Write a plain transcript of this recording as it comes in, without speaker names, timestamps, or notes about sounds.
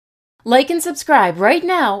Like and subscribe right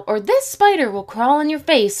now, or this spider will crawl on your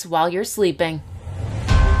face while you're sleeping.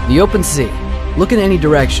 The open sea. Look in any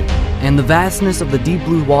direction, and the vastness of the deep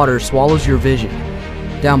blue water swallows your vision.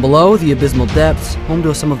 Down below, the abysmal depths, home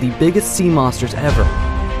to some of the biggest sea monsters ever.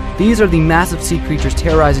 These are the massive sea creatures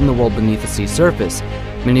terrorizing the world beneath the sea surface.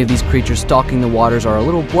 Many of these creatures stalking the waters are a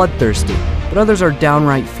little bloodthirsty, but others are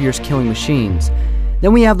downright fierce killing machines.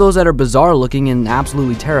 Then we have those that are bizarre looking and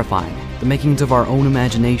absolutely terrifying, the makings of our own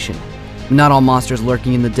imagination. Not all monsters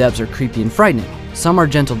lurking in the depths are creepy and frightening. Some are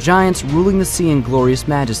gentle giants ruling the sea in glorious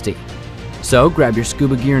majesty. So grab your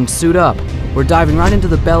scuba gear and suit up. We're diving right into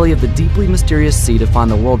the belly of the deeply mysterious sea to find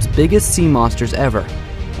the world's biggest sea monsters ever.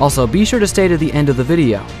 Also, be sure to stay to the end of the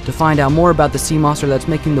video to find out more about the sea monster that's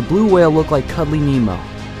making the blue whale look like cuddly Nemo.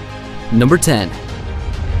 Number 10.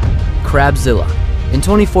 Crabzilla. In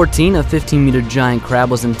 2014, a 15-meter giant crab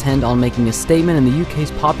was intent on making a statement in the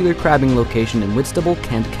UK's popular crabbing location in Whitstable,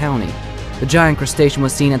 Kent County. The giant crustacean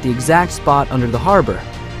was seen at the exact spot under the harbor,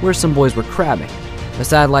 where some boys were crabbing. A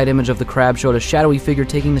satellite image of the crab showed a shadowy figure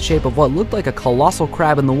taking the shape of what looked like a colossal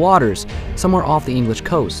crab in the waters, somewhere off the English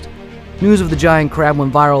coast. News of the giant crab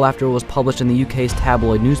went viral after it was published in the UK's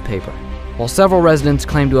tabloid newspaper. While several residents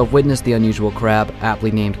claim to have witnessed the unusual crab, aptly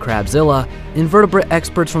named Crabzilla, invertebrate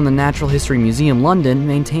experts from the Natural History Museum London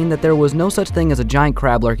maintain that there was no such thing as a giant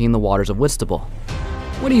crab lurking in the waters of Whitstable.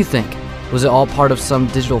 What do you think? Was it all part of some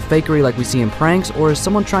digital fakery like we see in pranks, or is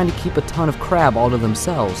someone trying to keep a ton of crab all to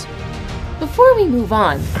themselves? Before we move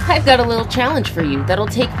on, I've got a little challenge for you that'll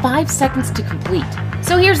take 5 seconds to complete.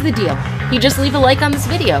 So here's the deal. You just leave a like on this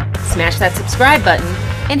video, smash that subscribe button,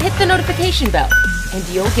 and hit the notification bell, and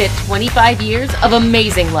you'll get 25 years of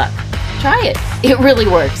amazing luck. Try it. It really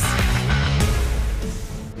works.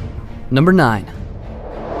 Number 9.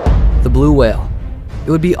 The blue whale. It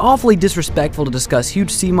would be awfully disrespectful to discuss huge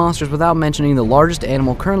sea monsters without mentioning the largest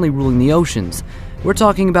animal currently ruling the oceans. We're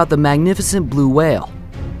talking about the magnificent blue whale.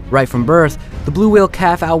 Right from birth, the blue whale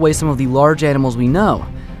calf outweighs some of the large animals we know.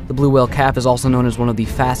 The blue whale calf is also known as one of the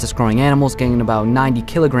fastest growing animals, gaining about 90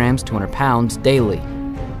 kilograms, 200 pounds, daily.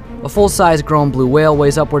 A full-size grown blue whale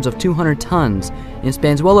weighs upwards of 200 tons and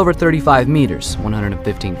spans well over 35 meters,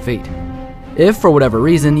 115 feet. If, for whatever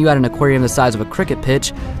reason, you had an aquarium the size of a cricket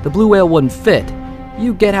pitch, the blue whale wouldn't fit.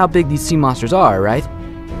 You get how big these sea monsters are, right?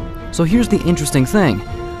 So here's the interesting thing.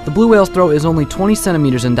 The blue whale's throat is only 20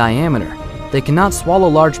 centimeters in diameter. They cannot swallow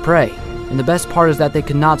large prey, and the best part is that they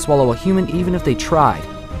cannot swallow a human even if they tried.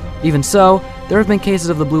 Even so, there have been cases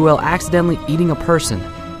of the blue whale accidentally eating a person.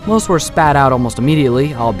 Most were spat out almost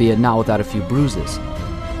immediately, albeit not without a few bruises.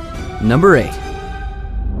 Number 8.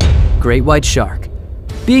 Great white shark.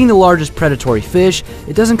 Being the largest predatory fish,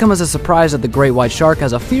 it doesn't come as a surprise that the great white shark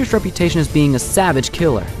has a fierce reputation as being a savage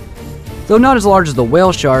killer. Though not as large as the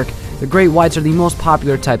whale shark, the great whites are the most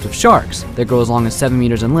popular types of sharks. They grow as long as 7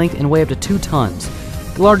 meters in length and weigh up to 2 tons.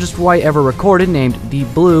 The largest white ever recorded, named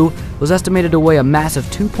Deep Blue, was estimated to weigh a massive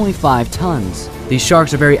 2.5 tons. These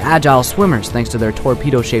sharks are very agile swimmers thanks to their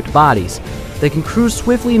torpedo-shaped bodies. They can cruise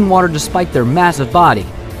swiftly in water despite their massive body,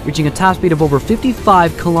 reaching a top speed of over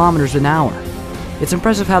 55 kilometers an hour. It's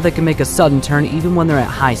impressive how they can make a sudden turn even when they're at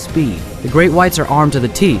high speed. The great whites are armed to the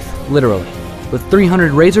teeth, literally, with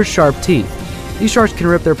 300 razor-sharp teeth. These sharks can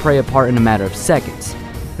rip their prey apart in a matter of seconds.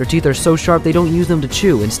 Their teeth are so sharp they don't use them to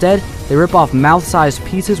chew. Instead, they rip off mouth-sized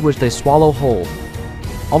pieces which they swallow whole.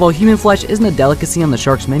 Although human flesh isn't a delicacy on the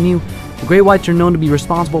shark's menu, the great whites are known to be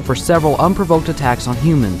responsible for several unprovoked attacks on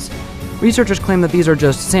humans. Researchers claim that these are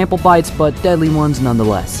just sample bites, but deadly ones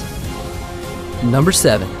nonetheless. Number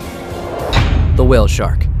 7. The whale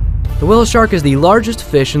shark. The whale shark is the largest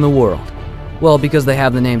fish in the world. Well, because they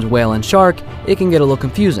have the names whale and shark, it can get a little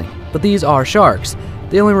confusing. But these are sharks.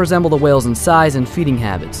 They only resemble the whales in size and feeding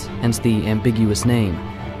habits, hence the ambiguous name.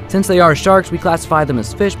 Since they are sharks, we classify them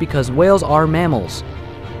as fish because whales are mammals.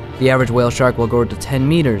 The average whale shark will grow to 10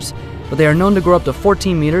 meters, but they are known to grow up to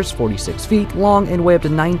 14 meters, 46 feet long, and weigh up to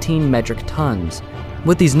 19 metric tons.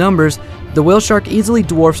 With these numbers, the whale shark easily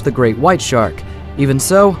dwarfs the great white shark. Even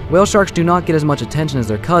so, whale sharks do not get as much attention as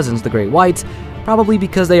their cousins, the great whites, probably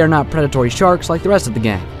because they are not predatory sharks like the rest of the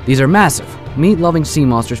gang. These are massive, meat-loving sea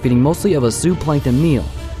monsters feeding mostly of a zooplankton meal,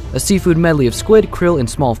 a seafood medley of squid, krill, and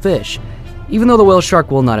small fish. Even though the whale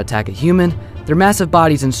shark will not attack a human, their massive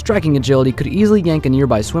bodies and striking agility could easily yank a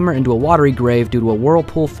nearby swimmer into a watery grave due to a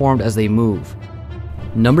whirlpool formed as they move.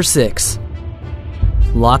 Number 6.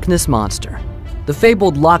 Loch Ness Monster. The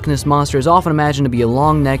fabled Loch Ness Monster is often imagined to be a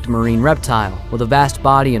long-necked marine reptile with a vast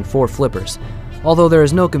body and 4 flippers. Although there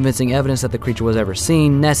is no convincing evidence that the creature was ever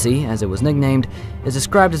seen, Nessie, as it was nicknamed, is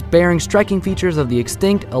described as bearing striking features of the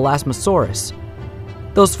extinct Elasmosaurus.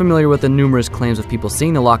 Those familiar with the numerous claims of people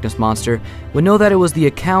seeing the Loch Ness Monster would know that it was the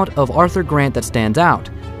account of Arthur Grant that stands out.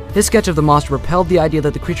 His sketch of the monster propelled the idea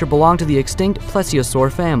that the creature belonged to the extinct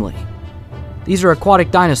plesiosaur family. These are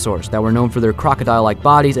aquatic dinosaurs that were known for their crocodile-like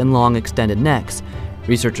bodies and long extended necks.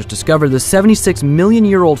 Researchers discovered the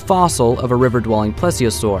 76-million-year-old fossil of a river-dwelling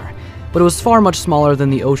plesiosaur, but it was far much smaller than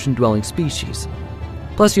the ocean-dwelling species.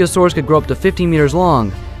 Plesiosaurs could grow up to 15 meters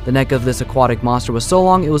long. The neck of this aquatic monster was so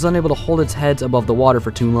long it was unable to hold its heads above the water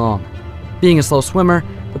for too long. Being a slow swimmer,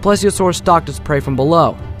 the plesiosaur stalked its prey from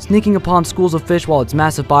below, sneaking upon schools of fish while its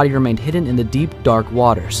massive body remained hidden in the deep, dark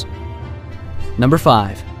waters. Number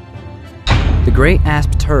 5. The Great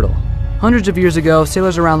Asp Turtle. Hundreds of years ago,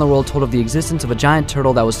 sailors around the world told of the existence of a giant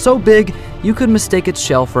turtle that was so big you could mistake its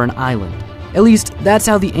shell for an island. At least, that's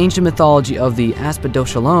how the ancient mythology of the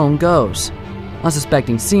Aspidoshalon goes.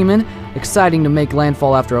 Unsuspecting seamen, exciting to make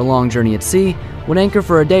landfall after a long journey at sea, would anchor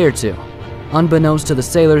for a day or two. Unbeknownst to the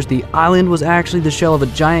sailors, the island was actually the shell of a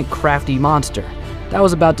giant crafty monster that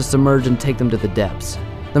was about to submerge and take them to the depths.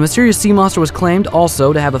 The mysterious sea monster was claimed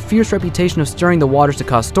also to have a fierce reputation of stirring the waters to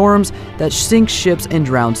cause storms that sink ships and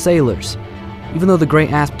drown sailors. Even though the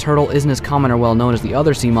Great Asp Turtle isn't as common or well known as the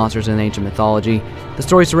other sea monsters in ancient mythology, the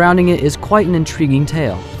story surrounding it is quite an intriguing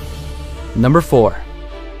tale. Number 4.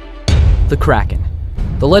 The Kraken.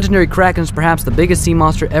 The legendary Kraken is perhaps the biggest sea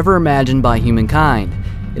monster ever imagined by humankind.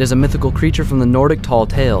 It is a mythical creature from the Nordic tall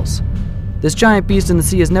tales. This giant beast in the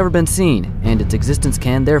sea has never been seen, and its existence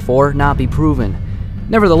can, therefore, not be proven.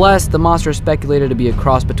 Nevertheless, the monster is speculated to be a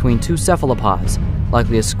cross between two cephalopods,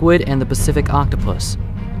 likely a squid and the Pacific octopus.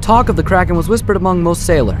 Talk of the Kraken was whispered among most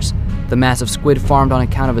sailors. The massive squid farmed on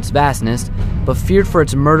account of its vastness, but feared for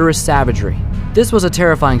its murderous savagery. This was a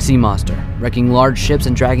terrifying sea monster, wrecking large ships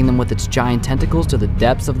and dragging them with its giant tentacles to the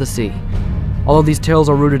depths of the sea. Although these tales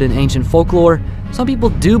are rooted in ancient folklore, some people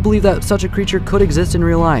do believe that such a creature could exist in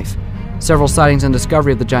real life. Several sightings and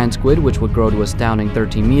discovery of the giant squid, which would grow to astounding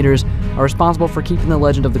 13 meters, are responsible for keeping the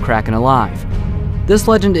legend of the Kraken alive. This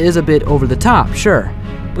legend is a bit over the top, sure,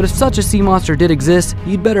 but if such a sea monster did exist,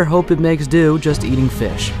 you'd better hope it makes do just eating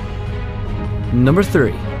fish. Number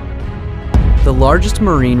 3. The largest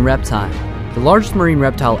marine reptile. The largest marine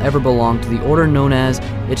reptile ever belonged to the order known as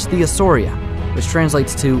Ichthyosauria, which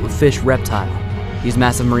translates to fish reptile. These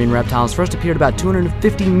massive marine reptiles first appeared about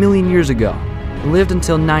 250 million years ago, and lived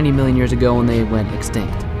until 90 million years ago when they went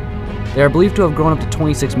extinct. They are believed to have grown up to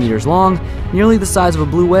 26 meters long, nearly the size of a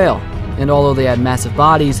blue whale, and although they had massive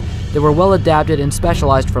bodies, they were well adapted and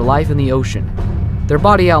specialized for life in the ocean. Their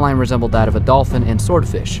body outline resembled that of a dolphin and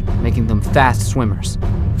swordfish, making them fast swimmers.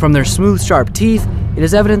 From their smooth, sharp teeth, it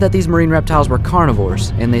is evident that these marine reptiles were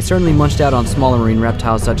carnivores, and they certainly munched out on smaller marine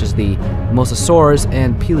reptiles such as the mosasaurs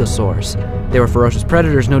and plesiosaurs. They were ferocious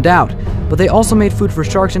predators, no doubt, but they also made food for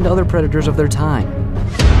sharks and other predators of their time.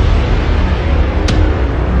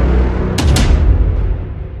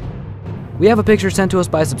 We have a picture sent to us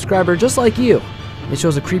by a subscriber just like you. It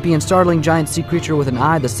shows a creepy and startling giant sea creature with an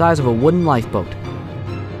eye the size of a wooden lifeboat.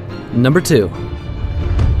 Number 2.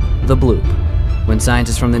 The bloop. When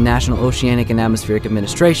scientists from the National Oceanic and Atmospheric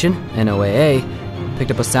Administration, NOAA, picked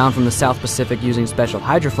up a sound from the South Pacific using special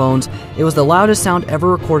hydrophones, it was the loudest sound ever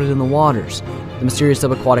recorded in the waters. The mysterious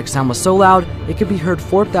subaquatic sound was so loud, it could be heard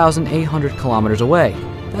 4,800 kilometers away.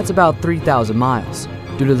 That's about 3,000 miles.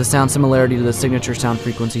 Due to the sound similarity to the signature sound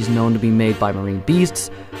frequencies known to be made by marine beasts,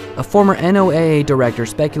 a former NOAA director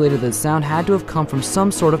speculated that the sound had to have come from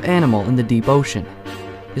some sort of animal in the deep ocean.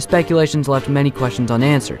 His speculations left many questions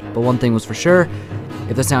unanswered, but one thing was for sure: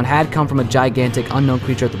 if the sound had come from a gigantic unknown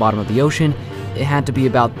creature at the bottom of the ocean, it had to be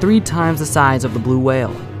about 3 times the size of the blue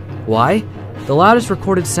whale. Why? The loudest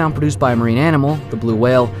recorded sound produced by a marine animal, the blue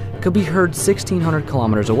whale, could be heard 1,600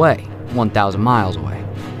 kilometers away, 1,000 miles away.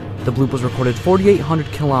 The bloop was recorded 4,800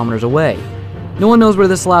 kilometers away. No one knows where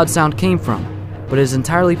this loud sound came from, but it is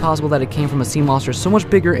entirely possible that it came from a sea monster so much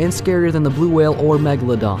bigger and scarier than the blue whale or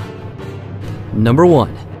megalodon. Number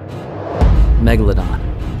 1. Megalodon.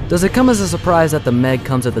 Does it come as a surprise that the Meg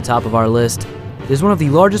comes at the top of our list? It is one of the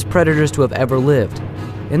largest predators to have ever lived.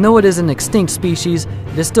 And though it is an extinct species,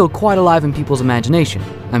 it is still quite alive in people's imagination.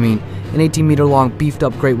 I mean, an 18-meter-long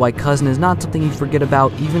beefed-up great white cousin is not something you forget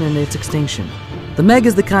about even in its extinction. The Meg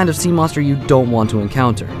is the kind of sea monster you don't want to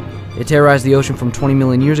encounter. It terrorized the ocean from 20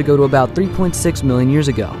 million years ago to about 3.6 million years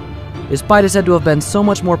ago. Its bite is said to have been so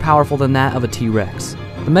much more powerful than that of a T-Rex.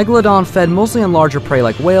 The Megalodon fed mostly on larger prey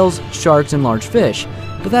like whales, sharks, and large fish,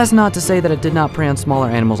 but that's not to say that it did not prey on smaller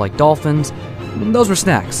animals like dolphins. Those were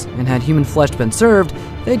snacks, and had human flesh been served,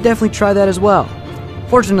 they'd definitely try that as well.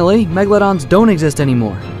 Fortunately, Megalodons don't exist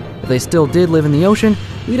anymore. If they still did live in the ocean,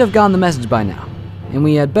 we'd have gotten the message by now. and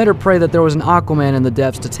we had better pray that there was an Aquaman in the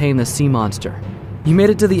depths to tame the sea monster. You made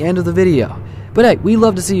it to the end of the video, but hey, we'd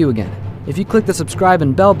love to see you again. If you click the subscribe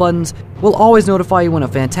and bell buttons, we'll always notify you when a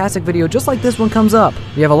fantastic video just like this one comes up.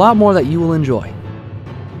 We have a lot more that you will enjoy.